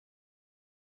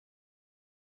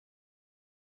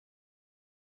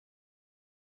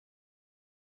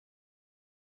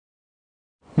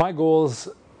My goals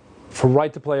for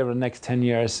Right to Play over the next 10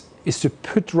 years is to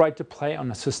put Right to Play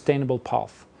on a sustainable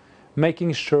path,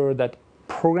 making sure that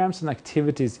programs and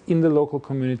activities in the local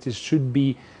communities should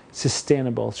be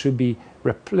sustainable, should be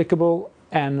replicable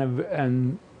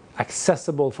and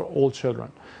accessible for all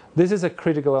children. This is a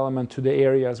critical element to the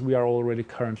areas we are already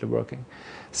currently working.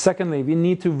 Secondly, we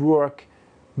need to work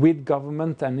with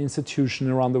government and institutions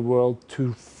around the world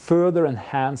to further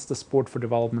enhance the sport for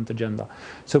development agenda.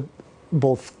 So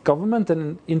both government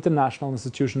and international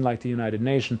institutions like the United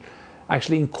Nations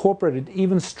actually incorporated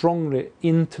even strongly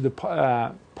into the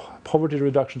poverty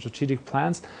reduction strategic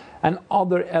plans and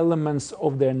other elements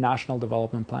of their national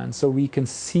development plans, so we can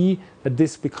see that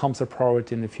this becomes a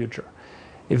priority in the future.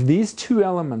 If these two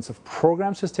elements of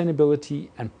program sustainability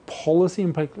and policy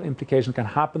implication can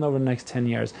happen over the next 10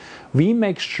 years, we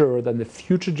make sure that the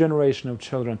future generation of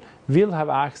children will have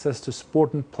access to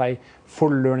sport and play for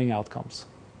learning outcomes.